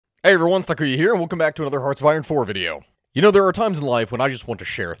Hey everyone, Stakuya here, and welcome back to another Hearts of Iron 4 video. You know, there are times in life when I just want to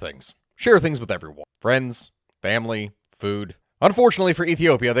share things. Share things with everyone. Friends, family, food. Unfortunately for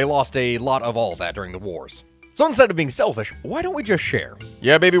Ethiopia, they lost a lot of all that during the wars. So instead of being selfish, why don't we just share?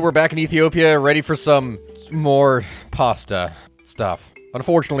 Yeah, baby, we're back in Ethiopia, ready for some more pasta stuff.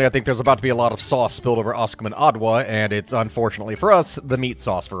 Unfortunately, I think there's about to be a lot of sauce spilled over Oskum and Adwa, and it's, unfortunately for us, the meat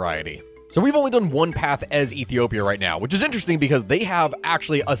sauce variety. So we've only done one path as Ethiopia right now, which is interesting because they have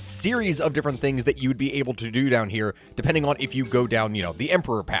actually a series of different things that you'd be able to do down here, depending on if you go down, you know, the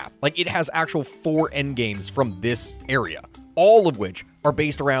Emperor path. Like, it has actual 4 endgames from this area, all of which are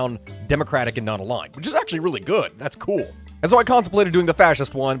based around democratic and non-aligned, which is actually really good. That's cool. And so I contemplated doing the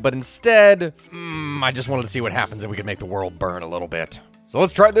fascist one, but instead, I just wanted to see what happens if we could make the world burn a little bit. So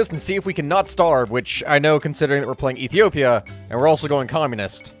let's try this and see if we can not starve, which I know, considering that we're playing Ethiopia, and we're also going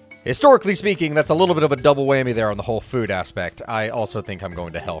communist. Historically speaking, that's a little bit of a double whammy there on the whole food aspect. I also think I'm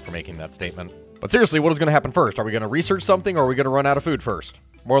going to hell for making that statement. But seriously, what is going to happen first? Are we going to research something, or are we going to run out of food first?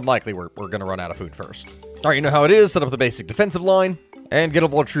 More than likely, we're going to run out of food first. All right, you know how it is. Set up the basic defensive line, and get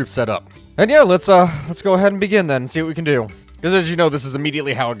all our troops set up. And yeah, let's go ahead and begin then, and see what we can do. Because as you know, this is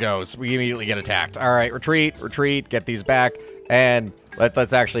immediately how it goes. We immediately get attacked. All right, retreat, get these back, and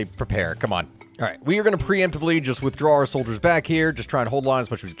let's actually prepare. Come on. All right, we are going to preemptively just withdraw our soldiers back here, just try and hold line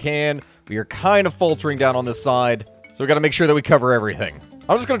as much as we can. We are kind of faltering down on this side, so we got to make sure that we cover everything.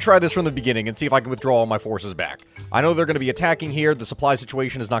 I'm just going to try this from the beginning and see if I can withdraw all my forces back. I know they're going to be attacking here. The supply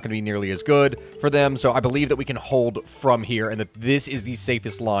situation is not going to be nearly as good for them, so I believe that we can hold from here and that this is the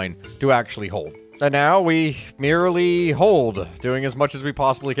safest line to actually hold. And now we merely hold, doing as much as we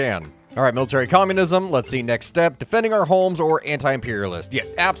possibly can. All right, military communism. Let's see, next step, defending our homes or anti-imperialist. Yeah,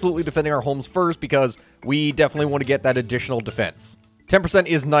 absolutely defending our homes first because we definitely want to get that additional defense. 10%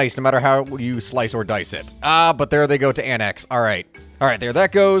 is nice no matter how you slice or dice it. But there they go to annex. All right, there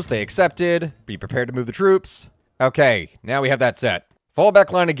that goes. They accepted. Be prepared to move the troops. Okay, now we have that set.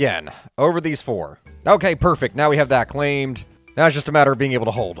 Fallback line again, over these 4. Okay, perfect. Now we have that claimed. Now it's just a matter of being able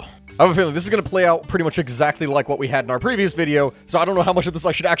to hold. I have a feeling this is going to play out pretty much exactly like what we had in our previous video, so I don't know how much of this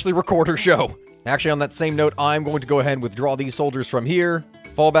I should actually record or show. Actually, on that same note, I'm going to go ahead and withdraw these soldiers from here,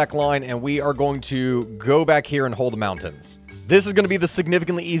 fallback line, and we are going to go back here and hold the mountains. This is going to be the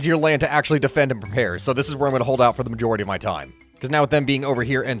significantly easier land to actually defend and prepare, so this is where I'm going to hold out for the majority of my time. Because now with them being over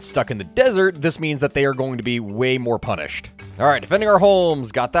here and stuck in the desert, this means that they are going to be way more punished. All right, defending our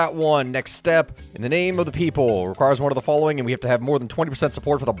homes, got that one. Next step, in the name of the people, requires one of the following, and we have to have more than 20%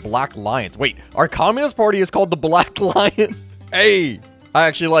 support for the Black Lions. Wait, our Communist Party is called the Black Lion? Hey, I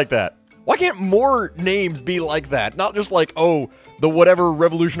actually like that. Why can't more names be like that? Not just like, oh, the whatever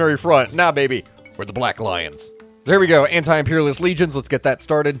Revolutionary Front. Nah, baby, we're the Black Lions. There we go, anti-imperialist legions, let's get that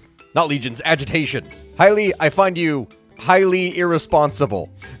started. Not legions, agitation. I find you highly irresponsible.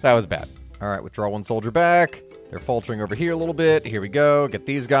 That was bad. All right, withdraw one soldier back. They're faltering over here a little bit. Here we go. Get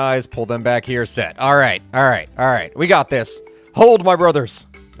these guys. Pull them back here. Set. All right. We got this. Hold, my brothers.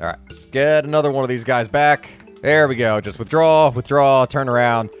 All right, let's get another one of these guys back. There we go. Just withdraw, turn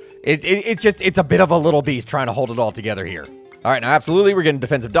around. It's a bit of a little beast trying to hold it all together here. All right, now absolutely, we're getting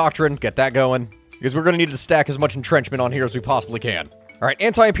defensive doctrine. Get that going. Because we're going to need to stack as much entrenchment on here as we possibly can. All right,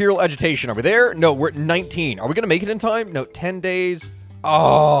 anti-imperial agitation. Are we there? No, we're at 19. Are we going to make it in time? No, 10 days.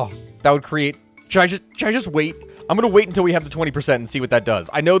 Oh, that would create... Should I just wait? I'm going to wait until we have the 20% and see what that does.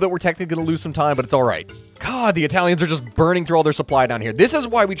 I know that we're technically going to lose some time, but it's all right. God, the Italians are just burning through all their supply down here. This is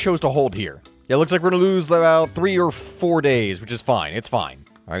why we chose to hold here. Yeah, it looks like we're going to lose about 3 or 4 days, which is fine. It's fine.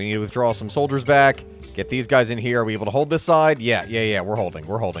 All right, we need to withdraw some soldiers back. Get these guys in here. Are we able to hold this side? Yeah, we're holding.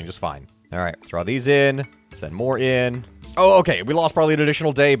 We're holding just fine. All right, throw these in. Send more in. Oh, okay, we lost probably an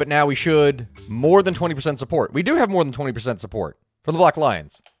additional day, but now we should. More than 20% support. We do have more than 20% support for the Black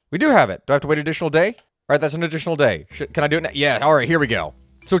Lions. We do have it. Do I have to wait an additional day? All right, that's an additional day. Can I do it now? Yeah, all right, here we go.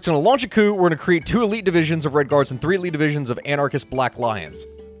 So it's going to launch a coup. We're going to create 2 elite divisions of Red Guards and 3 elite divisions of anarchist Black Lions.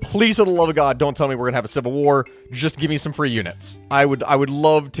 Please, for the love of God, don't tell me we're going to have a civil war. Just give me some free units. I would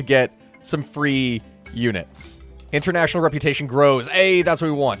love to get some free units. International reputation grows. Hey, that's what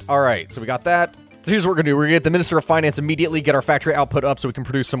we want. All right, so we got that. So here's what we're going to do. We're going to get the Minister of Finance immediately, get our factory output up so we can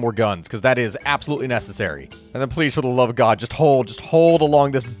produce some more guns, because that is absolutely necessary. And then please, for the love of God, just hold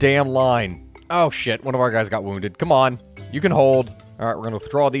along this damn line. Oh, shit. One of our guys got wounded. Come on. You can hold. All right, we're going to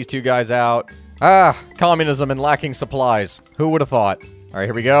withdraw these 2 guys out. Communism and lacking supplies. Who would have thought? All right,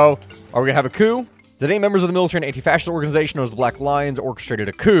 here we go. Are we going to have a coup? Today, members of the military and anti-fascist organization known as the Black Lions orchestrated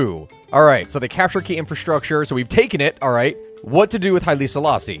a coup. All right, so they captured key infrastructure, so we've taken it. All right. What to do with Haile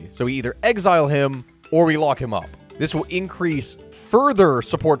Selassie? So we either exile him or we lock him up. This will increase further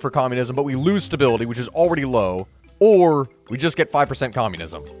support for communism, but we lose stability, which is already low, or We just get 5%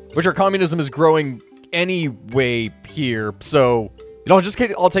 communism. Which our communism is growing anyway here, so... You know,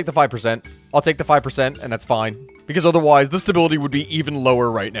 I'll take the 5%. I'll take the 5%, and that's fine. Because otherwise, the stability would be even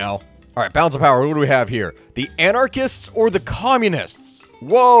lower right now. Alright, balance of power, what do we have here? The anarchists or the communists?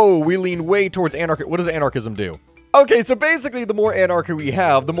 Whoa, we lean way towards anarchism. What does anarchism do? Okay, so basically, the more anarchy we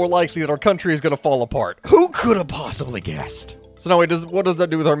have, the more likely that our country is gonna fall apart. Who could have possibly guessed? So now wait, what does that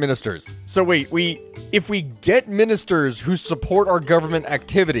do with our ministers? So wait, if we get ministers who support our government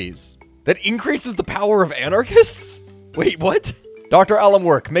activities, that increases the power of anarchists? Wait, what? Dr.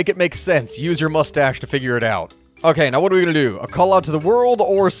 Allenwork, make it make sense. Use your mustache to figure it out. Okay, now what are we gonna do? A call out to the world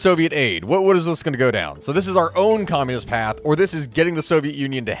or Soviet aid? What is this gonna go down? So this is our own communist path, or this is getting the Soviet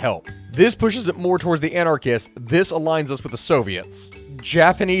Union to help. This pushes it more towards the anarchists. This aligns us with the Soviets.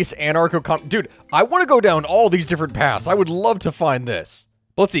 Japanese Dude, I want to go down all these different paths. I would love to find this.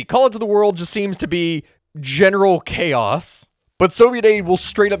 But let's see. Call it to the world just seems to be general chaos. But Soviet aid will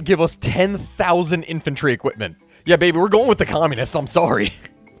straight up give us 10,000 infantry equipment. Yeah, baby, we're going with the communists. I'm sorry.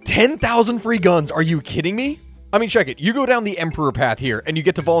 10,000 free guns. Are you kidding me? I mean, check it. You go down the Emperor path here, and you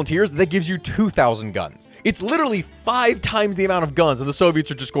get to volunteers, that gives you 2,000 guns. It's literally 5 times the amount of guns, and the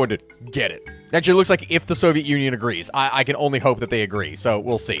Soviets are just going to get it. Actually, it looks like if the Soviet Union agrees. I can only hope that they agree, so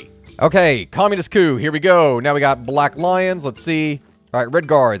we'll see. Okay, communist coup. Here we go. Now we got Black Lions. Let's see. All right, Red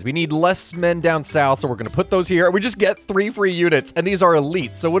Guards. We need less men down south, so we're going to put those here. We just get 3 free units, and these are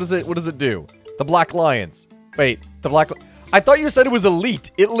elite. So what does it do? The Black Lions. Wait, I thought you said it was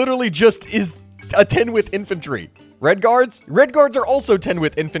elite. It literally just is a 10 with infantry. Red Guards? Red Guards are also 10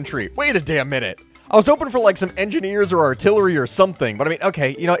 with infantry. Wait a damn minute. I was hoping for like some engineers or artillery or something, but I mean,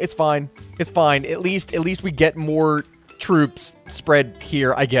 okay, you know, it's fine. It's fine. At least we get more troops spread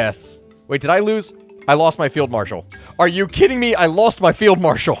here, I guess. Wait, did I lose? I lost my field marshal. Are you kidding me? I lost my field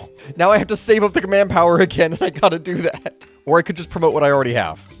marshal. Now I have to save up the command power again, and I gotta do that. Or I could just promote what I already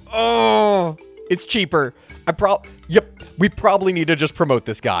have. Oh, it's cheaper. Yep, we probably need to just promote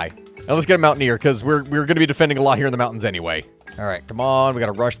this guy. Now let's get a Mountaineer, because we're going to be defending a lot here in the mountains anyway. All right, come on. We got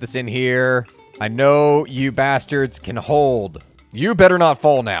to rush this in here. I know you bastards can hold. You better not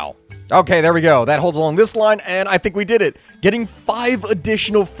fall now. Okay, there we go. That holds along this line, and I think we did it. Getting 5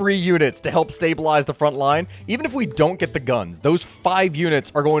 additional free units to help stabilize the front line. Even if we don't get the guns, those 5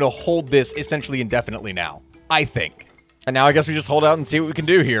 units are going to hold this essentially indefinitely now. I think. And now I guess we just hold out and see what we can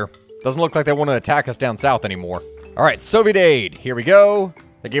do here. Doesn't look like they want to attack us down south anymore. All right, Soviet aid. Here we go.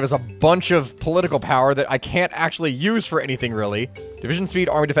 They gave us a bunch of political power that I can't actually use for anything, really. Division speed,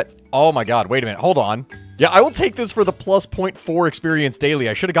 army defense. Oh my god, wait a minute. Hold on. Yeah, I will take this for the plus 0.4 experience daily.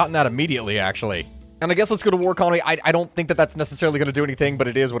 I should have gotten that immediately, actually. And I guess let's go to war economy. I don't think that that's necessarily going to do anything, but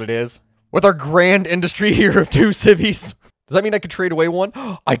it is what it is. With our grand industry here of 2 civvies. Does that mean I could trade away 1?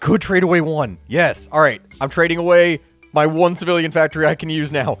 I could trade away 1. Yes. All right. I'm trading away my 1 civilian factory I can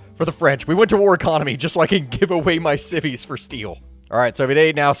use now for the French. We went to war economy just so I can give away my civvies for steel. All right, Soviet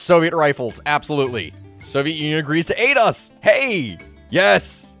aid now. Soviet rifles, absolutely. Soviet Union agrees to aid us. Hey,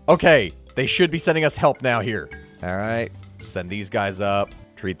 yes. Okay, they should be sending us help now here. All right, send these guys up.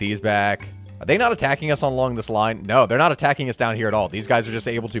 Treat these back. Are they not attacking us along this line? No, they're not attacking us down here at all. These guys are just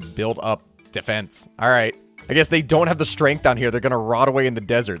able to build up defense. All right. I guess they don't have the strength down here. They're going to rot away in the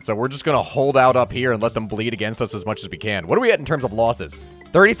desert. So we're just going to hold out up here and let them bleed against us as much as we can. What are we at in terms of losses?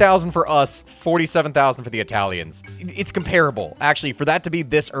 30,000 for us, 47,000 for the Italians. It's comparable. Actually, for that to be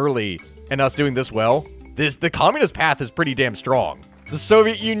this early and us doing this well, the communist path is pretty damn strong. The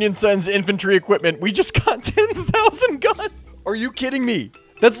Soviet Union sends infantry equipment. We just got 10,000 guns. Are you kidding me?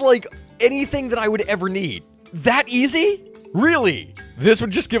 That's like anything that I would ever need. That easy? Really? This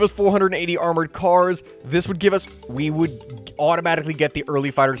would just give us 480 armored cars. This would give us, we would automatically get the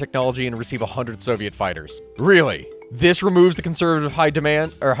early fighter technology and receive 100 Soviet fighters. Really? This removes the conservative high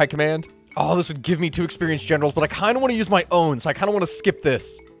command. Oh, this would give me 2 experienced generals, but I kind of want to use my own, so I kind of want to skip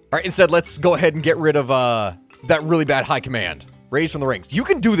this. All right, instead, let's go ahead and get rid of that really bad high command. Raise from the ranks. You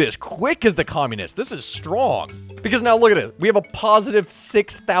can do this quick as the communist. This is strong. Because now look at it. We have a positive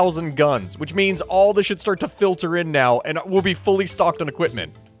 6,000 guns, which means all this should start to filter in now, and we'll be fully stocked on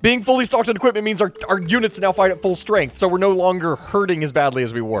equipment. Being fully stocked on equipment means our units now fight at full strength, so we're no longer hurting as badly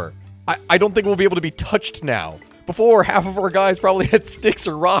as we were. I don't think we'll be able to be touched now. Before, half of our guys probably had sticks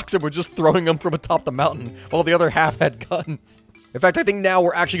or rocks and were just throwing them from atop the mountain, while the other half had guns. In fact, I think now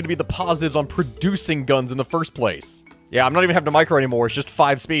we're actually going to be the positives on producing guns in the first place. Yeah, I'm not even having to micro anymore. It's just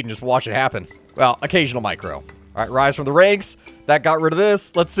 5 speed and just watch it happen. Well, occasional micro. All right, rise from the ranks. That got rid of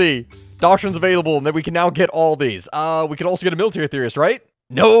this. Let's see. Doctrines available, and then we can now get all these. We can also get a military theorist, right?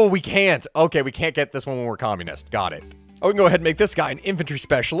 No, we can't. Okay, we can't get this one when we're communist. Got it. Oh, we can go ahead and make this guy an infantry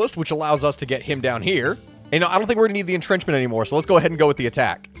specialist, which allows us to get him down here. Hey, no, I don't think we're gonna need the entrenchment anymore, so let's go ahead and go with the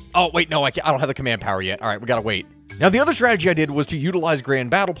attack. Oh, wait, no, I don't have the command power yet. All right, we gotta wait. Now, the other strategy I did was to utilize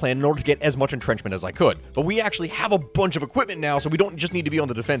Grand Battle Plan in order to get as much entrenchment as I could. But we actually have a bunch of equipment now, so we don't just need to be on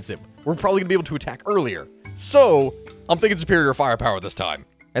the defensive. We're probably gonna be able to attack earlier. So, I'm thinking superior firepower this time.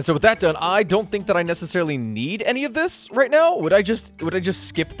 And so with that done, I don't think that I necessarily need any of this right now. Would I just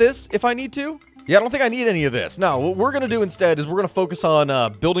skip this if I need to? Yeah, I don't think I need any of this. No, what we're going to do instead is we're going to focus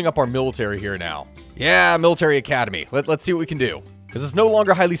on building up our military here now. Yeah, military academy. Let's see what we can do. Because it's no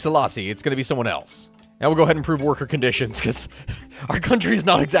longer Haile Selassie. It's going to be someone else. Now we'll go ahead and improve worker conditions because our country is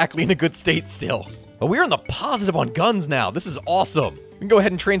not exactly in a good state still. But we're in the positive on guns now. This is awesome. We can go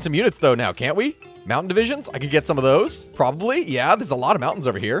ahead and train some units though now, can't we? Mountain divisions? I could get some of those. Probably. Yeah, there's a lot of mountains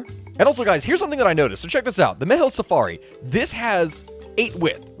over here. And also, guys, here's something that I noticed. So check this out. The Mehel Safari. This has 8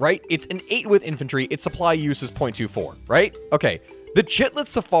 width, right? It's an 8 width infantry. Its supply use is 0.24, right? Okay. The Chitlet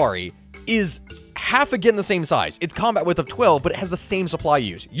Safari is half again the same size. It's combat width of 12, but it has the same supply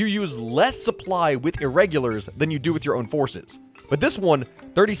use. You use less supply with irregulars than you do with your own forces. But this one,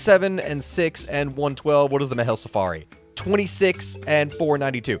 37 and 6 and 112. What is the Mehel Safari? 26 and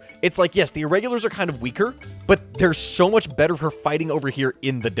 492. It's like, yes, the irregulars are kind of weaker, but they're so much better for fighting over here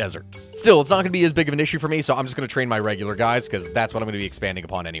in the desert. Still, it's not going to be as big of an issue for me, so I'm just going to train my regular guys because that's what I'm going to be expanding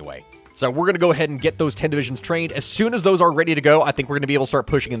upon anyway. So we're going to go ahead and get those 10 divisions trained. As soon as those are ready to go, I think we're going to be able to start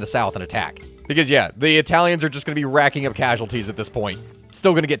pushing in the south and attack. Because, yeah, the Italians are just going to be racking up casualties at this point.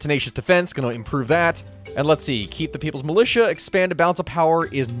 Still going to get tenacious defense, going to improve that. And let's see, keep the people's militia, expand a balance of power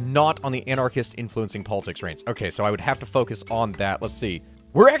is not on the anarchist influencing politics reigns. Okay, so I would have to focus on that. Let's see.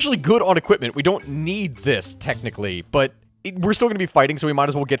 We're actually good on equipment. We don't need this technically, but we're still going to be fighting, so we might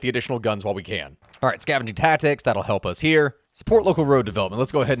as well get the additional guns while we can. All right, scavenging tactics, that'll help us here. Support local road development.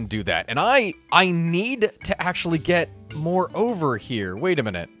 Let's go ahead and do that. And I need to actually get more over here. Wait a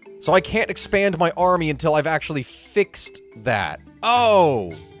minute. So I can't expand my army until I've actually fixed that.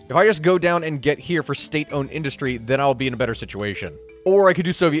 Oh, if I just go down and get here for state-owned industry, then I'll be in a better situation. Or I could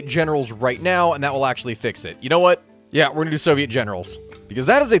do Soviet generals right now, and that will actually fix it. You know what? Yeah, we're gonna do Soviet generals. Because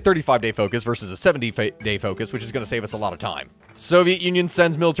that is a 35-day focus versus a 70-day focus, which is gonna save us a lot of time. Soviet Union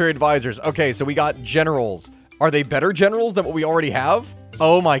sends military advisors. Okay, so we got generals. Are they better generals than what we already have?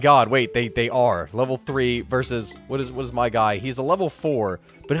 Oh my god, wait, they are. Level 3 versus, what is my guy? He's a level 4,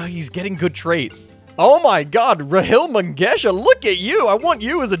 but now he's getting good traits. Oh my god, Rahil Mangesha, look at you! I want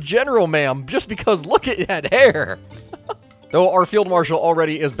you as a general, ma'am, just because look at that hair! Though our field marshal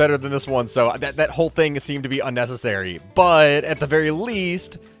already is better than this one, so that whole thing seemed to be unnecessary. But at the very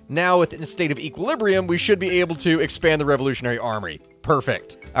least, now within a state of equilibrium, we should be able to expand the Revolutionary Army.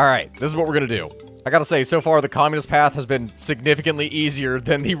 Perfect. Alright, this is what we're gonna do. I gotta say, so far the communist path has been significantly easier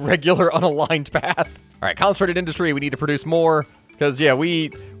than the regular unaligned path. Alright, concentrated industry, we need to produce more. Because, yeah,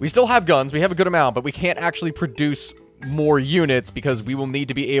 we still have guns, we have a good amount, but we can't actually produce more units because we will need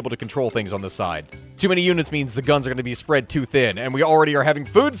to be able to control things on this side. Too many units means the guns are going to be spread too thin, and we already are having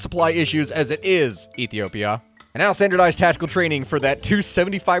food supply issues as it is, Ethiopia. And now standardized tactical training for that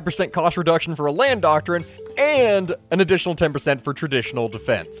 275% cost reduction for a land doctrine, and an additional 10% for traditional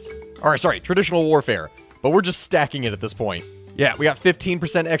defense. Alright, sorry, traditional warfare. But we're just stacking it at this point. Yeah, we got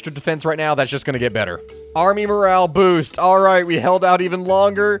 15% extra defense right now. That's just going to get better. Army morale boost. All right, we held out even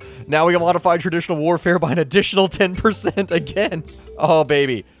longer. Now we can modify traditional warfare by an additional 10% again. Oh,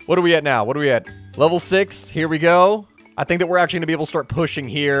 baby. What are we at now? What are we at? Level 6. Here we go. I think that we're actually going to be able to start pushing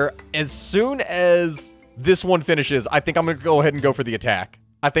here. As soon as this one finishes, I think I'm going to go ahead and go for the attack.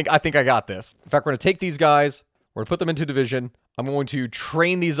 I think I got this. In fact, we're going to take these guys. We're going to put them into division. I'm going to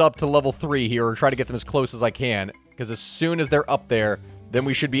train these up to level 3 here, or try to get them as close as I can. Because as soon as they're up there, then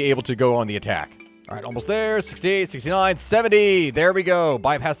we should be able to go on the attack. All right, almost there. 68, 69, 70. There we go.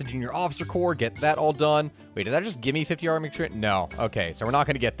 Bypass the junior officer corps. Get that all done. Wait, did that just give me 50 army training? No. Okay, so we're not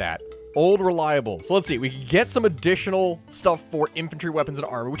going to get that. Old reliable. So let's see. We can get some additional stuff for infantry, weapons, and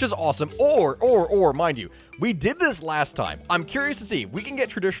armor, which is awesome. Or, mind you, we did this last time. I'm curious to see if we can get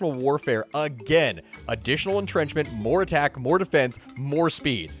traditional warfare again. Additional entrenchment, more attack, more defense, more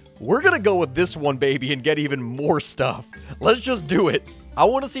speed. We're gonna go with this one, baby, and get even more stuff. Let's just do it. I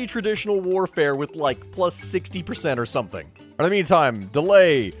want to see traditional warfare with, like, plus 60% or something. In the meantime,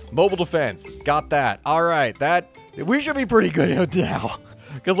 delay, mobile defense, got that. All right, we should be pretty good now.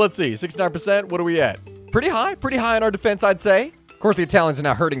 Because let's see, 69%, what are we at? Pretty high on our defense, I'd say. Of course, the Italians are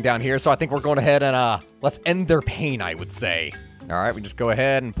now hurting down here, so I think we're going ahead and, let's end their pain, I would say. All right, we just go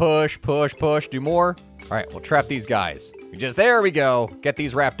ahead and push, do more. All right, we'll trap these guys. There we go. Get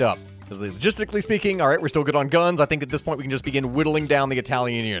these wrapped up. Because logistically speaking, all right, we're still good on guns. I think at this point we can just begin whittling down the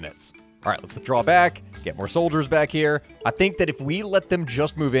Italian units. All right, let's withdraw back, get more soldiers back here. I think that if we let them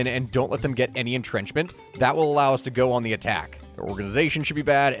just move in and don't let them get any entrenchment, that will allow us to go on the attack. Their organization should be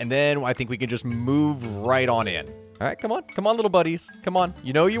bad, and then I think we can just move right on in. All right, come on. Come on, little buddies. Come on.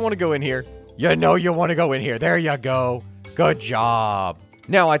 You know you want to go in here. You know you want to go in here. There you go. Good job.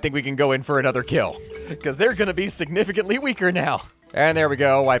 Now I think we can go in for another kill, because they're going to be significantly weaker now. And there we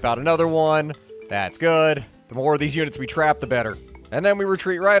go. Wipe out another one. That's good. The more of these units we trap, the better. And then we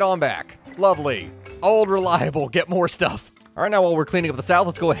retreat right on back. Lovely. Old reliable. Get more stuff. All right, now while we're cleaning up the south,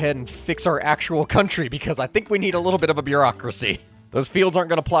 let's go ahead and fix our actual country, because I think we need a little bit of a bureaucracy. Those fields aren't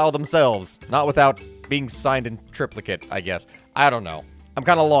going to plow themselves. Not without being signed in triplicate, I guess. I don't know. I'm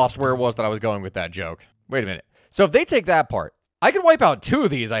kind of lost where it was that I was going with that joke. Wait a minute. So if they take that part, I could wipe out 2 of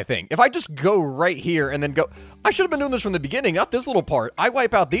these, I think. If I just go right here and then go... I should have been doing this from the beginning, not this little part. I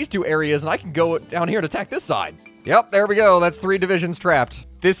wipe out these 2 areas and I can go down here and attack this side. Yep, there we go. That's 3 divisions trapped.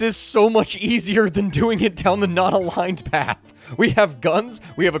 This is so much easier than doing it down the non-aligned path. We have guns,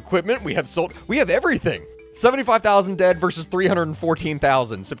 we have equipment, we have everything. 75,000 dead versus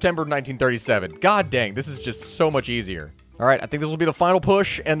 314,000. September 1937. God dang, this is just so much easier. All right, I think this will be the final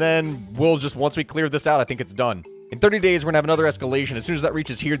push, and then we'll just, once we clear this out, I think it's done. In 30 days, we're gonna have another escalation. As soon as that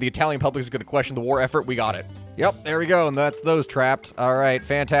reaches here, the Italian public is gonna question the war effort. We got it. Yep, there we go, and that's those trapped. All right,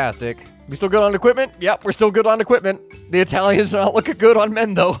 fantastic. We still good on equipment? Yep, we're still good on equipment. The Italians not looking good on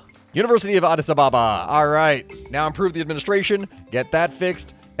men, though. University of Addis Ababa. All right, now improve the administration, get that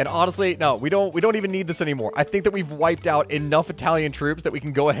fixed. And honestly, no, we don't even need this anymore. I think that we've wiped out enough Italian troops that we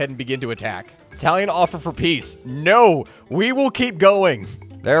can go ahead and begin to attack. Italian offer for peace. No, we will keep going.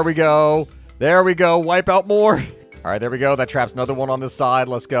 There we go. There we go. Wipe out more. All right, there we go. That traps another one on this side.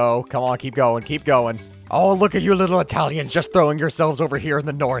 Let's go. Come on, keep going. Keep going. Oh, look at you little Italians just throwing yourselves over here in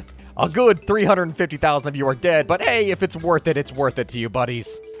the north. A good 350,000 of you are dead, but hey, if it's worth it to you,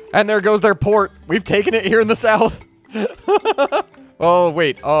 buddies. And there goes their port. We've taken it here in the south. Oh,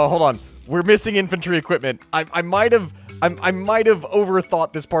 wait. Oh, hold on. We're missing infantry equipment. I might have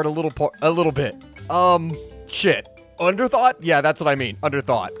overthought this part a little bit. Shit. Underthought? Yeah, that's what I mean.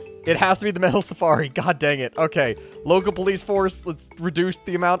 Underthought. It has to be the Metal Safari. God dang it. Okay. Local police force. Let's reduce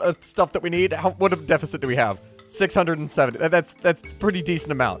the amount of stuff that we need. What a deficit do we have? 670. That's pretty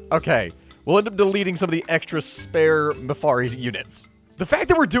decent amount. Okay. We'll end up deleting some of the extra spare Mafari units. The fact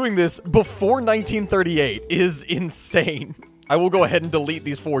that we're doing this before 1938 is insane. I will go ahead and delete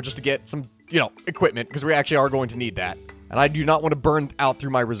these 4 just to get some, equipment, because we actually are going to need that. And I do not want to burn out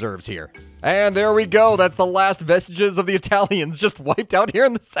through my reserves here. And there we go. That's the last vestiges of the Italians just wiped out here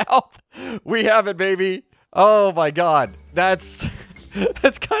in the south. We have it, baby. Oh my god. That's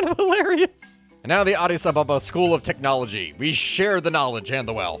kind of hilarious. And now the Addis Ababa School of Technology. We share the knowledge and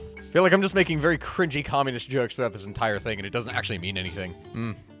the wealth. I feel like I'm just making very cringy communist jokes throughout this entire thing, and it doesn't actually mean anything.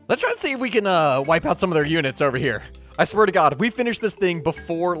 Let's try to see if we can wipe out some of their units over here. I swear to God, if we finish this thing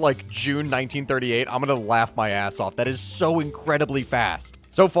before, like, June 1938, I'm gonna laugh my ass off. That is so incredibly fast.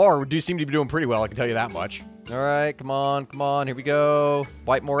 So far, we do seem to be doing pretty well, I can tell you that much. All right, come on, here we go.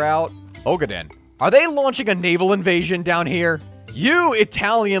 Wipe more out. Ogaden. Are they launching a naval invasion down here? You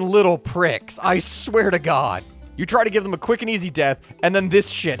Italian little pricks, I swear to God. You try to give them a quick and easy death, and then this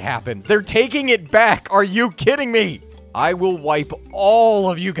shit happens. They're taking it back. Are you kidding me? I will wipe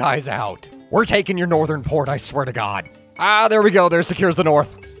all of you guys out. We're taking your northern port, I swear to God. Ah, there we go. There secures the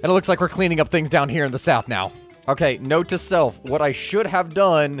north. And it looks like we're cleaning up things down here in the south now. Okay, note to self. What I should have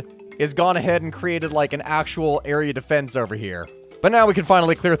done is gone ahead and created like an actual area defense over here. But now we can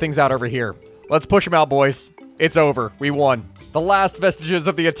finally clear things out over here. Let's push them out, boys. It's over. We won. The last vestiges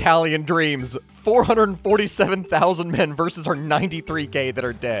of the Italian dreams. 447,000 men versus our 93k that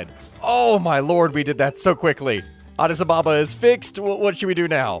are dead. Oh my lord, we did that so quickly. Addis Ababa is fixed. What should we do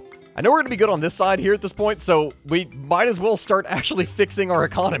now? I know we're going to be good on this side here at this point, so we might as well start actually fixing our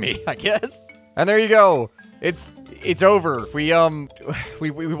economy, I guess. And there you go. It's over. We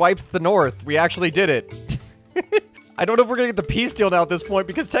wiped the north. We actually did it. I don't know if we're going to get the peace deal now at this point,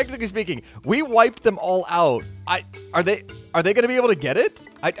 because technically speaking, we wiped them all out. Are they going to be able to get it?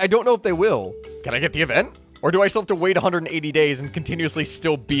 I don't know if they will. Can I get the event? Or do I still have to wait 180 days and continuously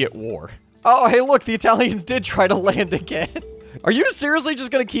still be at war? Oh, hey, look, the Italians did try to land again. Are you seriously just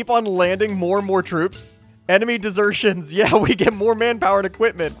gonna keep on landing more and more troops? Enemy desertions. Yeah, we get more manpower and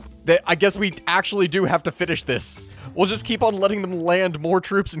equipment. I guess we actually do have to finish this. We'll just keep on letting them land more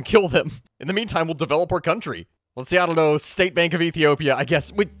troops and kill them. In the meantime, we'll develop our country. Let's see, I don't know, State Bank of Ethiopia, I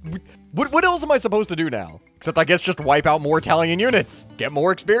guess. What else am I supposed to do now? Except I guess just wipe out more Italian units. Get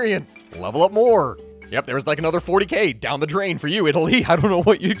more experience. Level up more. Yep, there's like another 40k down the drain for you, Italy. I don't know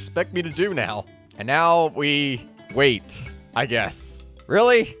what you expect me to do now. And now we wait. I guess.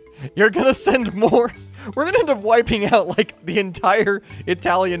 Really? You're gonna send more? We're gonna end up wiping out, like, the entire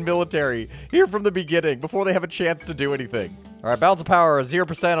Italian military here from the beginning before they have a chance to do anything. All right, balance of power,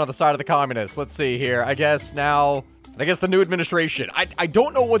 0% on the side of the communists. Let's see here. I guess the new administration. I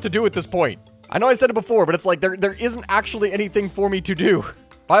don't know what to do at this point. I know I said it before, but it's like there isn't actually anything for me to do.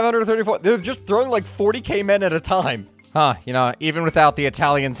 534, they're just throwing like 40k men at a time. Huh, you know, even without the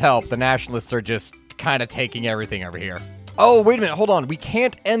Italians' help, the nationalists are just kind of taking everything over here. Oh, wait a minute, hold on. We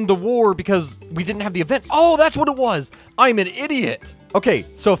can't end the war because we didn't have the event. Oh, that's what it was. I'm an idiot. Okay,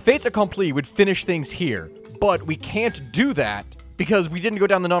 so fait accompli would finish things here, but we can't do that because we didn't go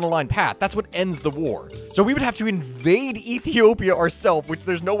down the non-aligned path. That's what ends the war. So we would have to invade Ethiopia ourselves, which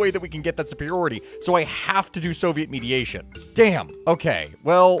there's no way that we can get that superiority. So I have to do Soviet mediation. Damn. Okay,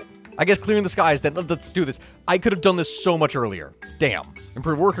 well, I guess clearing the skies then. Let's do this. I could have done this so much earlier. Damn.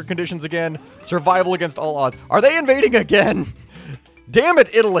 Improve worker conditions again. Survival against all odds. Are they invading again? Damn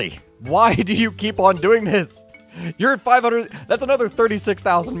it, Italy. Why do you keep on doing this? You're at 500. That's another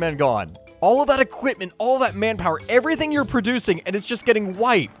 36,000 men gone. All of that equipment, all of that manpower, everything you're producing, and it's just getting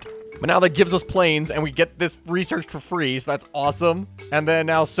wiped. But now that gives us planes, and we get this research for free, so that's awesome. And then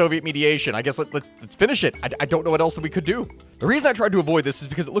now Soviet mediation. I guess let's finish it. I don't know what else that we could do. The reason I tried to avoid this is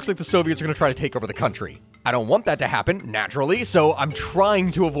because it looks like the Soviets are going to try to take over the country. I don't want that to happen, naturally, so I'm trying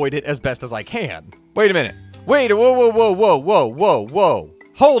to avoid it as best as I can. Wait a minute. Wait, whoa.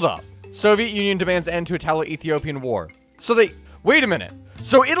 Hold up. Soviet Union demands end to Italo-Ethiopian war. Wait a minute.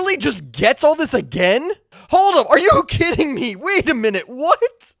 So Italy just gets all this again? Hold up, are you kidding me? Wait a minute,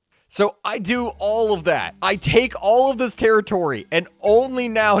 what? So I do all of that. I take all of this territory, and only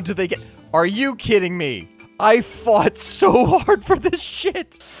now do they get... Are you kidding me? I fought so hard for this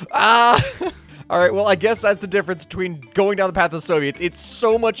shit. All right, well, I guess that's the difference between going down the path of the Soviets. It's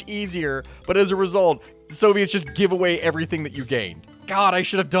so much easier, but as a result, the Soviets just give away everything that you gained. God, I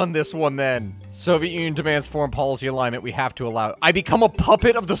should have done this one then. Soviet Union demands foreign policy alignment. We have to allow... I become a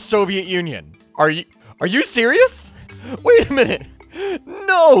puppet of the Soviet Union. Are you serious? Wait a minute.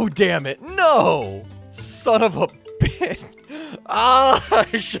 No, damn it. No. Son of a bitch. I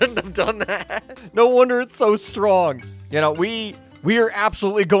shouldn't have done that. No wonder it's so strong. You know, we are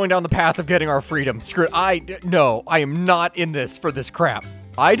absolutely going down the path of getting our freedom. Screw it. No, I am not in this for this crap.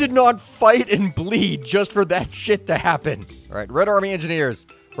 I did not fight and bleed just for that shit to happen. All right, Red Army engineers,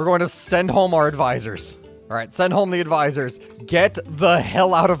 we're going to send home our advisors. All right, send home the advisors. Get the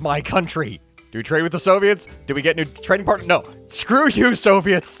hell out of my country. Do we trade with the Soviets? Do we get new trading partners? No. Screw you,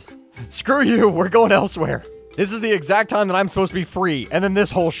 Soviets. Screw you. We're going elsewhere. This is the exact time that I'm supposed to be free, and then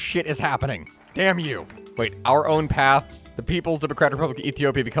this whole shit is happening. Damn you. Wait, our own path. The People's Democratic Republic of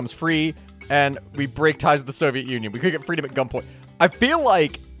Ethiopia becomes free, and we break ties with the Soviet Union. We could get freedom at gunpoint. I feel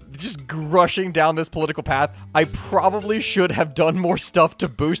like just rushing down this political path, I probably should have done more stuff to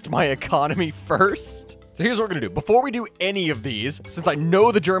boost my economy first. So here's what we're gonna do. Before we do any of these, since I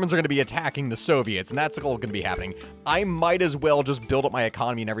know the Germans are gonna be attacking the Soviets, and that's all gonna be happening, I might as well just build up my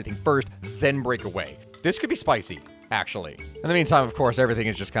economy and everything first, then break away. This could be spicy, actually. In the meantime, of course, everything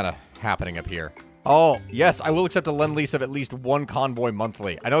is just kind of happening up here. Oh, yes, I will accept a lend-lease of at least one convoy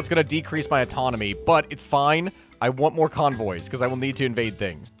monthly. I know it's gonna decrease my autonomy, but it's fine. I want more convoys, because I will need to invade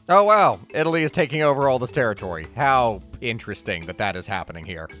things. Oh, wow. Italy is taking over all this territory. How interesting that that is happening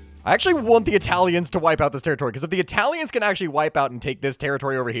here. I actually want the Italians to wipe out this territory, because if the Italians can actually wipe out and take this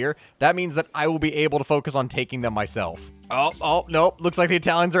territory over here, that means that I will be able to focus on taking them myself. Oh, nope. Looks like the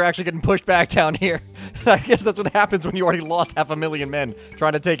Italians are actually getting pushed back down here. I guess that's what happens when you already lost 500,000 men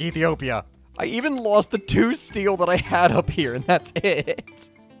trying to take Ethiopia. I even lost the 2 steel that I had up here, and that's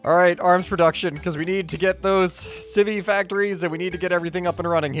it. All right, arms production, because we need to get those civvy factories, and we need to get everything up and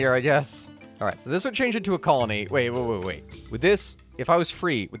running here, I guess. All right, so this would change it to a colony. Wait. With this, if I was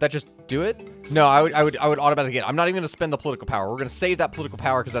free, would that just do it? No, I would automatically get it. I'm not even going to spend the political power. We're going to save that political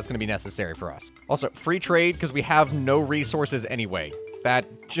power because that's going to be necessary for us. Also, free trade because we have no resources anyway. That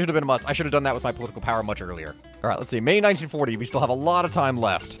should have been a must. I should have done that with my political power much earlier. All right, let's see. May 1940. We still have a lot of time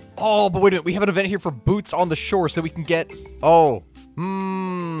left. Oh, but wait a minute. We have an event here for boots on the shore so we can get... Oh,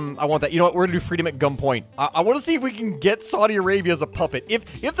 I want that. You know what? We're gonna do freedom at gunpoint. I want to see if we can get Saudi Arabia as a puppet.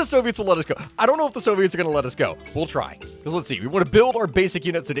 If the Soviets will let us go. I don't know if the Soviets are gonna let us go. We'll try. Because let's see. We want to build our basic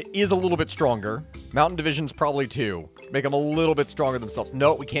unit so that it is a little bit stronger. Mountain divisions probably 2. Make them a little bit stronger themselves.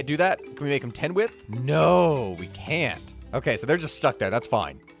 No, we can't do that. Can we make them 10 width? No, we can't. Okay, so they're just stuck there. That's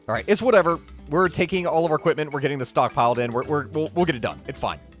fine. All right, it's whatever. We're taking all of our equipment. We're getting this stockpiled in. We'll get it done. It's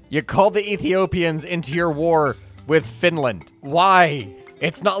fine. You called the Ethiopians into your war with Finland. Why?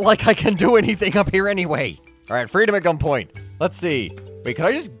 It's not like I can do anything up here anyway. All right, freedom at gunpoint. Let's see. Wait, could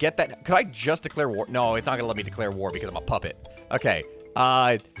I just get that? Could I just declare war? No, it's not gonna let me declare war because I'm a puppet. Okay,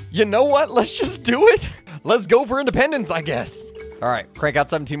 You know what? Let's just do it. Let's go for independence, I guess. All right, crank out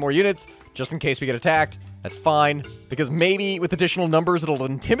 17 more units just in case we get attacked. That's fine, because maybe with additional numbers, it'll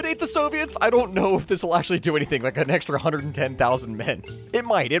intimidate the Soviets. I don't know if this will actually do anything, like an extra 110,000 men. It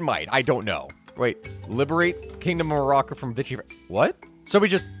might, I don't know. Wait, liberate Kingdom of Morocco from Vichy. What? So we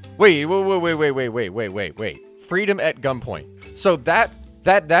just, wait. Freedom at gunpoint. So that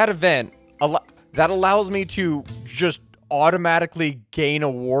event, that allows me to just automatically gain a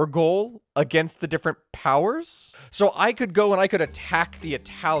war goal against the different powers. So I could go and I could attack the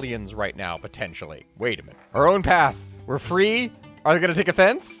Italians right now, potentially. Wait a minute. Our own path. We're free. Are they going to take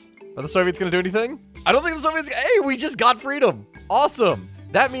offense? Are the Soviets going to do anything? I don't think the Soviets... Hey, we just got freedom. Awesome.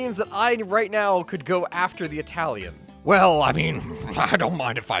 That means that I, right now, could go after the Italian. Well, I mean, I don't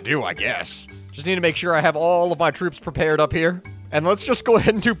mind if I do, I guess. Just need to make sure I have all of my troops prepared up here. And let's just go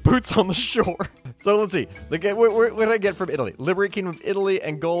ahead and do boots on the shore. So let's see. What did I get from Italy? Liberate Kingdom of Italy,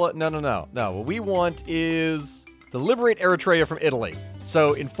 Angola. No. What we want is to liberate Eritrea from Italy.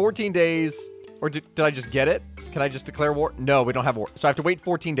 So in 14 days, or did I just get it? Can I just declare war? No, we don't have war. So I have to wait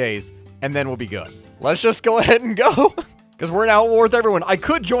 14 days, and then we'll be good. Let's just go ahead and go. Because we're now at war with everyone. I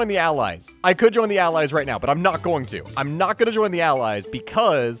could join the Allies. I could join the Allies right now, but I'm not going to. I'm not going to join the Allies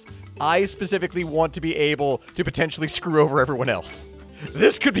because I specifically want to be able to potentially screw over everyone else.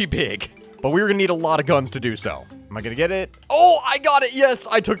 This could be big, but we're going to need a lot of guns to do so. Am I going to get it? Oh, I got it. Yes,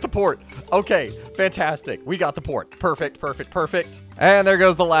 I took the port. Okay, fantastic. We got the port. Perfect. And there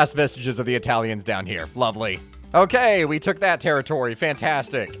goes the last vestiges of the Italians down here. Lovely. Okay, we took that territory.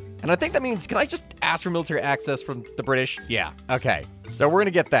 Fantastic. And I think that means, can I just ask for military access from the British? Yeah, okay. So we're gonna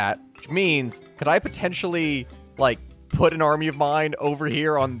get that, which means, could I potentially, like, put an army of mine over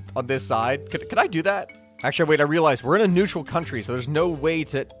here on this side? Could I do that? Actually, wait, I realized we're in a neutral country, so there's no way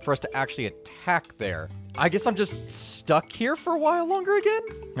for us to actually attack there. I guess I'm just stuck here for a while longer again?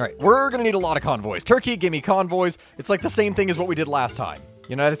 All right, we're gonna need a lot of convoys. Turkey, give me convoys. It's like the same thing as what we did last time.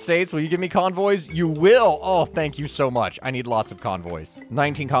 United States, will you give me convoys? You will. Oh, thank you so much. I need lots of convoys.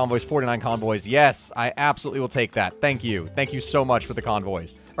 19 convoys, 49 convoys. Yes, I absolutely will take that. Thank you. Thank you so much for the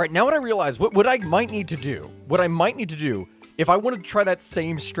convoys. All right, now what I realize, what I might need to do, if I wanted to try that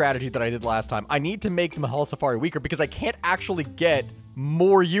same strategy that I did last time, I need to make the Mahal Safari weaker because I can't actually get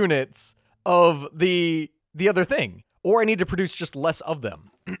more units of the other thing. Or I need to produce just less of them.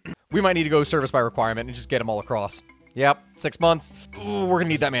 We might need to go service by requirement and just get them all across. Yep, 6 months. Ooh, we're gonna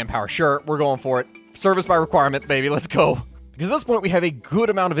need that manpower. Sure, we're going for it. Service by requirement, baby. Let's go. Because at this point, we have a good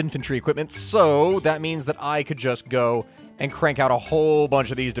amount of infantry equipment, so that means that I could just go and crank out a whole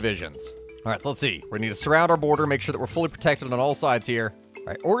bunch of these divisions. All right, so let's see. We're gonna need to surround our border, make sure that we're fully protected on all sides here. All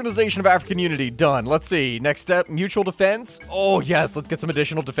right, Organization of African Unity, done. Let's see. Next step, mutual defense. Oh, yes, let's get some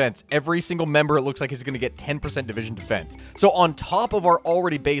additional defense. Every single member, it looks like, is going to get 10% division defense. So on top of our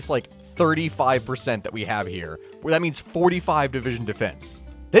already base, like, 35% that we have here, where that means 45 division defense.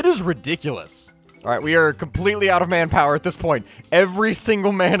 That is ridiculous. All right, we are completely out of manpower at this point. Every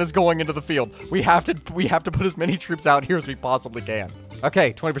single man is going into the field. We have to put as many troops out here as we possibly can.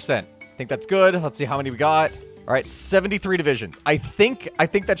 Okay, 20%. I think that's good. Let's see how many we got. All right, 73 divisions. I think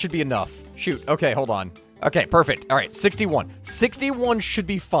that should be enough. Shoot. Okay, hold on. Okay, perfect. All right, 61. 61 should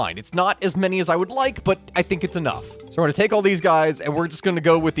be fine. It's not as many as I would like, but I think it's enough. So we're going to take all these guys, and we're just going to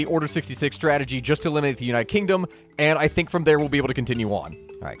go with the Order 66 strategy just to eliminate the United Kingdom, and I think from there we'll be able to continue on.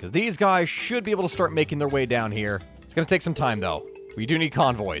 All right, because these guys should be able to start making their way down here. It's going to take some time, though. We do need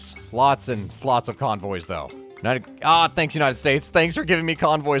convoys. Lots and lots of convoys, though. Thanks, United States. Thanks for giving me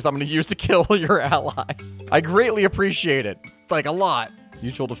convoys that I'm going to use to kill your ally. I greatly appreciate it. Like, a lot.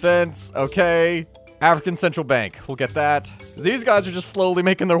 Mutual defense. Okay. African Central Bank. We'll get that. These guys are just slowly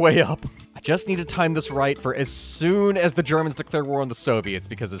making their way up. I just need to time this right for as soon as the Germans declare war on the Soviets,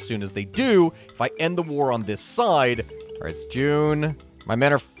 because as soon as they do, if I end the war on this side... All right, it's June. My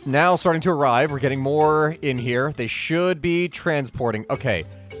men are now starting to arrive. We're getting more in here. They should be transporting. Okay.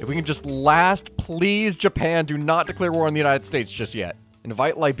 If we can just last, please, Japan, do not declare war on the United States just yet.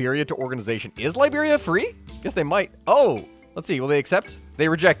 Invite Liberia to organization. Is Liberia free? Guess they might. Oh, let's see. Will they accept? They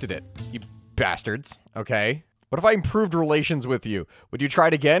rejected it. You bastards. Okay. What if I improved relations with you? Would you try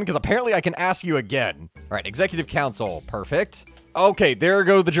it again? Because apparently I can ask you again. All right, Executive Council. Perfect. Okay, there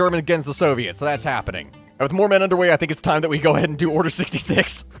go the Germans against the Soviets. So that's happening. And with more men underway, I think it's time that we go ahead and do Order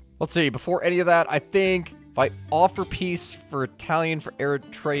 66. Let's see. Before any of that, I think... if I offer peace for Italian for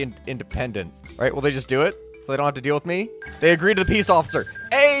Eritrean independence. All right, will they just do it? So they don't have to deal with me? They agreed to the peace officer.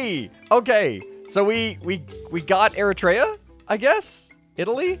 Hey! Okay. So we got Eritrea, I guess?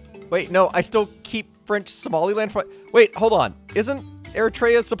 Italy? Wait, no, I still keep French Somaliland. Wait, hold on. Isn't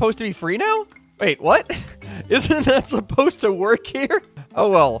Eritrea supposed to be free now? Wait, what? Isn't that supposed to work here? Oh,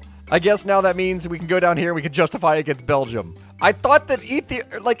 well. I guess now that means we can go down here and we can justify against Belgium. I thought that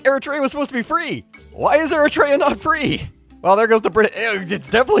Eritrea was supposed to be free. Why is Eritrea not free? Well, there goes the British. It's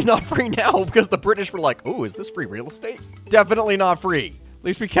definitely not free now because the British were like, oh, is this free real estate? Definitely not free. At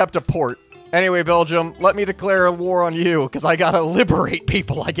least we kept a port. Anyway, Belgium, let me declare a war on you because I gotta liberate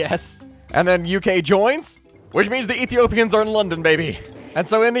people, I guess. And then UK joins, which means the Ethiopians are in London, baby. And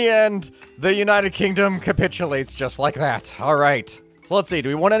so in the end, the United Kingdom capitulates just like that. All right. So let's see. Do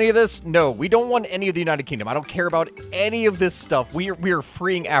we want any of this? No, we don't want any of the United Kingdom. I don't care about any of this stuff. We are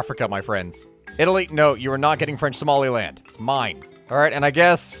freeing Africa, my friends. Italy, no, you are not getting French Somaliland. It's mine. All right, and I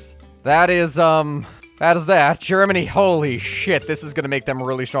guess that is that. Germany, holy shit, this is gonna make them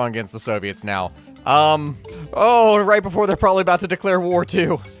really strong against the Soviets now. Oh, right before they're probably about to declare war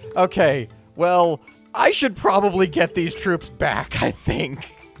too. Okay, well, I should probably get these troops back, I think.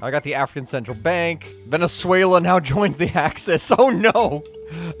 I got the African Central Bank. Venezuela now joins the Axis. Oh no!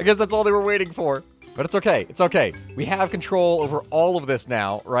 I guess that's all they were waiting for. But it's okay, it's okay. We have control over all of this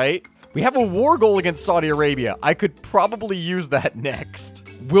now, right? We have a war goal against Saudi Arabia. I could probably use that next.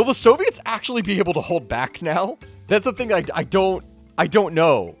 Will the Soviets actually be able to hold back now? That's the thing I don't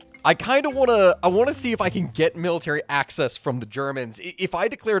know. I kind of want to see if I can get military access from the Germans. If I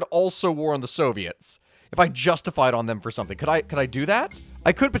declared also war on the Soviets, if I justified on them for something, could I do that?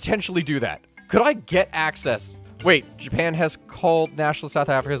 I could potentially do that. Could I get access? Wait, Japan has called National South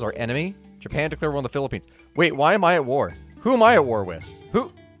Africa as our enemy? Japan declared war on the Philippines. Wait, why am I at war? Who am I at war with?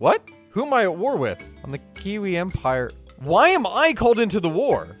 What? Who am I at war with? I'm the Kiwi Empire. Why am I called into the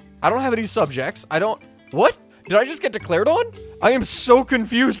war? I don't have any subjects. What? Did I just get declared on? I am so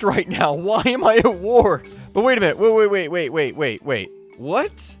confused right now. Why am I at war? But wait a minute. Wait.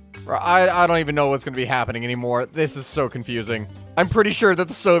 What? I don't even know what's going to be happening anymore. This is so confusing. I'm pretty sure that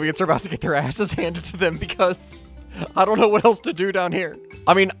the Soviets are about to get their asses handed to them because I don't know what else to do down here.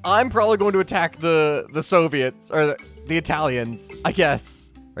 I mean, I'm probably going to attack the Soviets, or the Italians, I guess.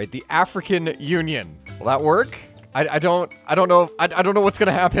 Right, the African Union. Will that work? I don't know. I don't know what's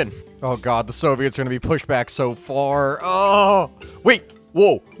gonna happen. Oh god, the Soviets are gonna be pushed back so far. Oh, wait,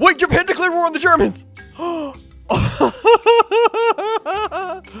 whoa, wait! Japan declared war on the Germans. Hold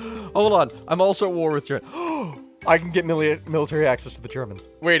on, I'm also at war with Japan. I can get military access to the Germans.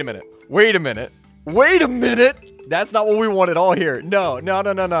 Wait a minute. That's not what we wanted all here. No,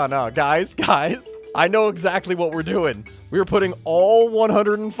 guys. I know exactly what we're doing. We're putting all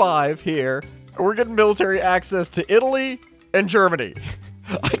 105 here. We're getting military access to Italy and Germany.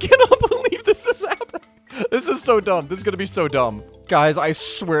 I cannot believe this is happening. This is so dumb. This is gonna be so dumb. Guys, I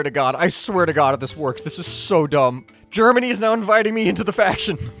swear to God if this works, this is so dumb. Germany is now inviting me into the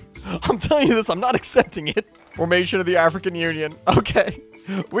faction. I'm telling you this, I'm not accepting it. Formation of the African Union. Okay.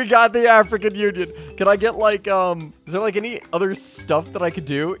 We got the African Union. Can I get like, is there like any other stuff that I could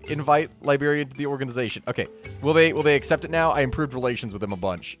do? Invite Liberia to the organization. Okay. Will they accept it now? I improved relations with them a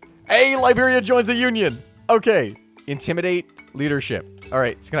bunch. Hey, Liberia joins the Union. Okay. Intimidate leadership. All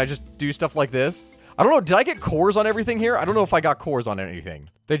right. So can I just do stuff like this? I don't know. Did I get cores on everything here? I don't know if I got cores on anything.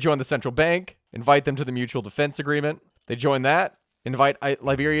 They join the central bank. Invite them to the mutual defense agreement. They join that. Invite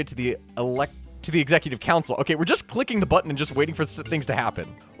Liberia to the executive council. Okay, we're just clicking the button and just waiting for things to happen.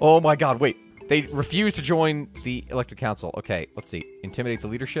 Oh my god, wait. They refuse to join the elected council. Okay, let's see. Intimidate the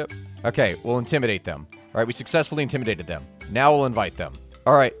leadership? Okay, we'll intimidate them. All right, we successfully intimidated them. Now we'll invite them.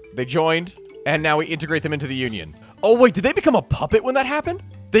 All right, they joined, and now we integrate them into the union. Oh wait, did they become a puppet when that happened?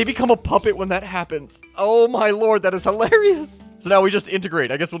 They become a puppet when that happens. Oh my lord, that is hilarious. So now we just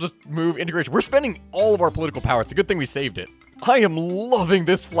integrate. I guess we'll just move integration. We're spending all of our political power. It's a good thing we saved it. I am loving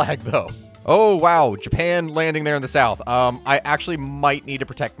this flag though. Oh, wow. Japan landing there in the south. I actually might need to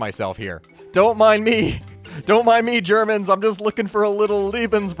protect myself here. Don't mind me. Don't mind me, Germans. I'm just looking for a little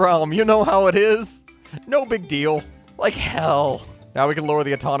Lebensraum. You know how it is. No big deal. Like hell. Now we can lower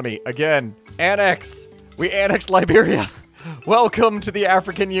the autonomy. Again, annex. We annex Liberia. Welcome to the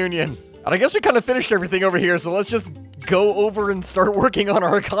African Union. And I guess we kind of finished everything over here, so let's just go over and start working on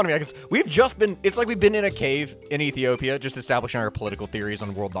our economy. I guess we've just been, it's like we've been in a cave in Ethiopia, just establishing our political theories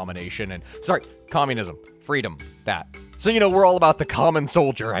on world domination and, communism, freedom, that. So, you know, we're all about the common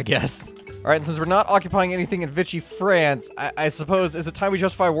soldier, I guess. All right, and since we're not occupying anything in Vichy, France, I suppose, is it time we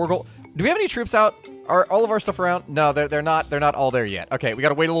justify a war goal? Do we have any troops out? Are all of our stuff around? No, they're not all there yet. Okay, we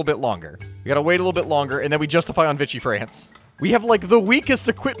gotta wait a little bit longer. And then we justify on Vichy, France. We have, like, the weakest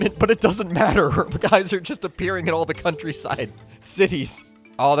equipment, but it doesn't matter. Guys are just appearing in all the countryside cities.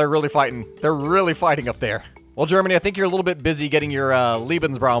 Oh, they're really fighting. They're really fighting up there. Well, Germany, I think you're a little bit busy getting your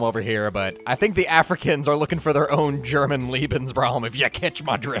Lebensraum over here, but I think the Africans are looking for their own German Lebensraum, if you catch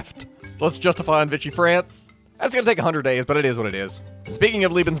my drift. So let's justify on Vichy, France. That's gonna take 100 days, but it is what it is. Speaking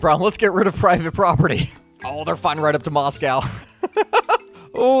of Lebensraum, let's get rid of private property. Oh, they're flying right up to Moscow.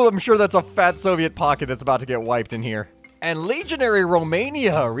 Oh, I'm sure that's a fat Soviet pocket that's about to get wiped in here. And Legionary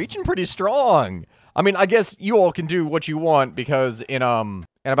Romania, reaching pretty strong. I mean, I guess you all can do what you want because in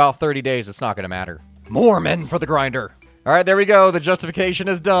about 30 days, it's not gonna matter. More men for the grinder. All right, there we go. The justification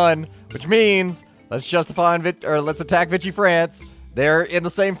is done, which means let's let's attack Vichy France. They're in the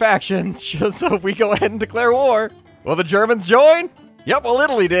same factions, so if we go ahead and declare war, will the Germans join? Yep, well,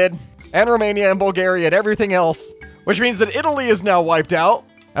 Italy did. And Romania and Bulgaria and everything else, which means that Italy is now wiped out.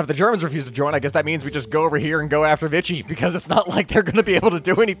 If the Germans refuse to join, I guess that means we just go over here and go after Vichy, because it's not like they're going to be able to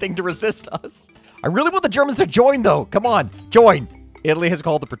do anything to resist us. I really want the Germans to join, though. Come on, join. Italy has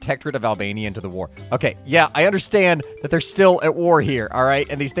called the Protectorate of Albania into the war. Okay, yeah, I understand that they're still at war here, all right?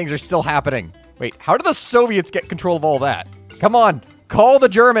 And these things are still happening. Wait, how did the Soviets get control of all that? Come on, call the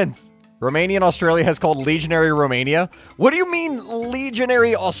Germans. Romania and Australia has called Legionary Romania. What do you mean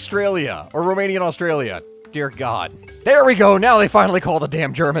Legionary Australia or Romanian Australia? Dear God. There we go. Now they finally call the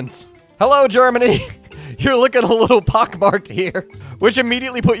damn Germans. Hello, Germany. You're looking a little pockmarked here, which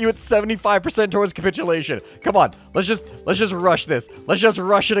immediately put you at 75% towards capitulation. Come on, let's just rush this. Let's just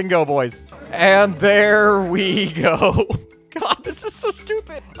rush it and go, boys. And there we go. God, this is so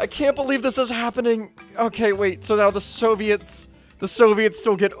stupid. I can't believe this is happening. Okay, wait. So now the Soviets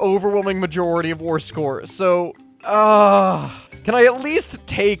still get overwhelming majority of war score. So, can I at least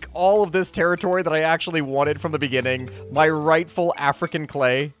take all of this territory that I actually wanted from the beginning? My rightful African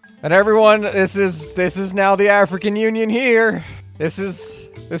clay? And everyone, this is now the African Union here. This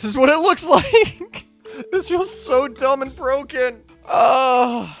is what it looks like. This feels so dumb and broken.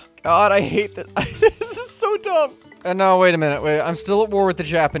 Oh, God, I hate that. This is so dumb. And no, wait a minute. Wait, I'm still at war with the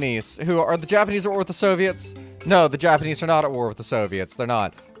Japanese. Are the Japanese at war with the Soviets? No, the Japanese are not at war with the Soviets. They're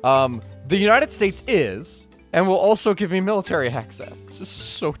not. The United States is, and will also give me military access. This is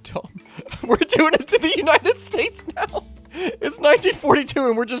so dumb. We're doing it to the United States now. It's 1942,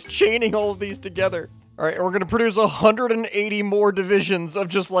 and we're just chaining all of these together. All right, and we're gonna produce 180 more divisions of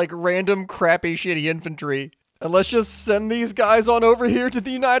just like random crappy shitty infantry. And let's just send these guys on over here to the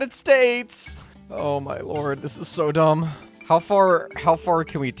United States. Oh my Lord, this is so dumb. How far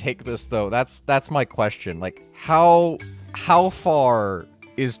can we take this though? That's my question. Like how far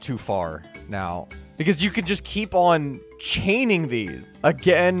is too far now? Because you can just keep on chaining these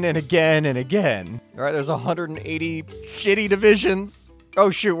again and again and again. All right, there's 180 shitty divisions. Oh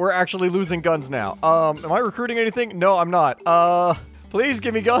shoot, we're actually losing guns now. Am I recruiting anything? No, I'm not. Please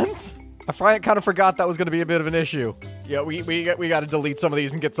give me guns. I kind of forgot that was going to be a bit of an issue. Yeah, we got to delete some of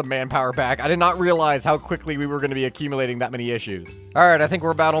these and get some manpower back. I did not realize how quickly we were going to be accumulating that many issues. All right, I think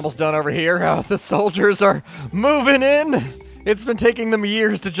we're about almost done over here. The soldiers are moving in. It's been taking them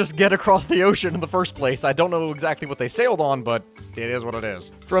years to just get across the ocean in the first place. I don't know exactly what they sailed on, but it is what it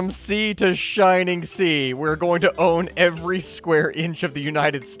is. From sea to shining sea, we're going to own every square inch of the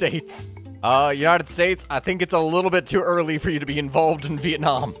United States. United States, I think it's a little bit too early for you to be involved in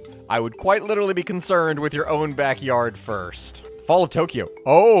Vietnam. I would quite literally be concerned with your own backyard first. Fall of Tokyo.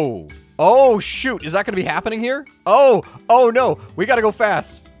 Oh, shoot. Is that going to be happening here? Oh, no. We got to go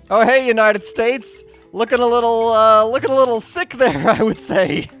fast. Oh, hey, United States. Looking a little sick there, I would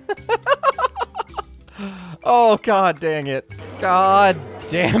say. Oh, God dang it. God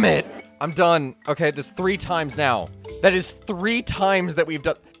damn it. I'm done. Okay, this 3 times now. That is 3 times that we've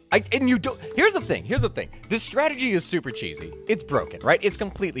done. And you don't. Here's the thing. This strategy is super cheesy. It's broken, right? It's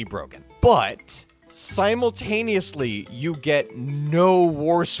completely broken. But simultaneously, you get no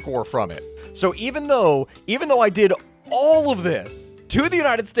war score from it. So even though I did all of this to the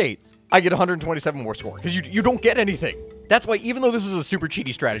United States, I get 127 war score because you don't get anything. That's why even though this is a super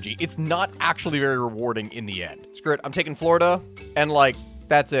cheaty strategy, it's not actually very rewarding in the end. Screw it. I'm taking Florida and like,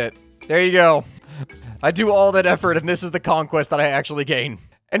 that's it. There you go. I do all that effort and this is the conquest that I actually gain.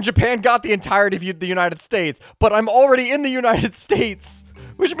 And Japan got the entirety of the United States, but I'm already in the United States,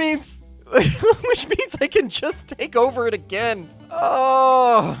 which means I can just take over it again.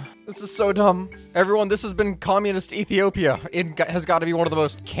 Oh, this is so dumb. Everyone, this has been Communist Ethiopia. It has got to be one of the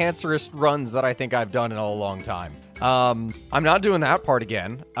most cancerous runs that I think I've done in a long time. I'm not doing that part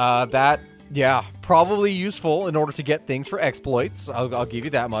again. Yeah, probably useful in order to get things for exploits. I'll give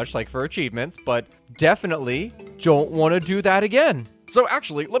you that much, like for achievements, but definitely don't want to do that again. So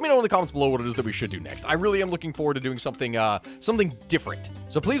actually, let me know in the comments below what it is that we should do next. I really am looking forward to doing something different.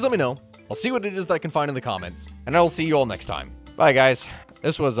 So please let me know. I'll see what it is that I can find in the comments, and I'll see you all next time. Bye, guys.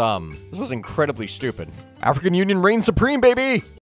 This was incredibly stupid. African Union reigns supreme, baby!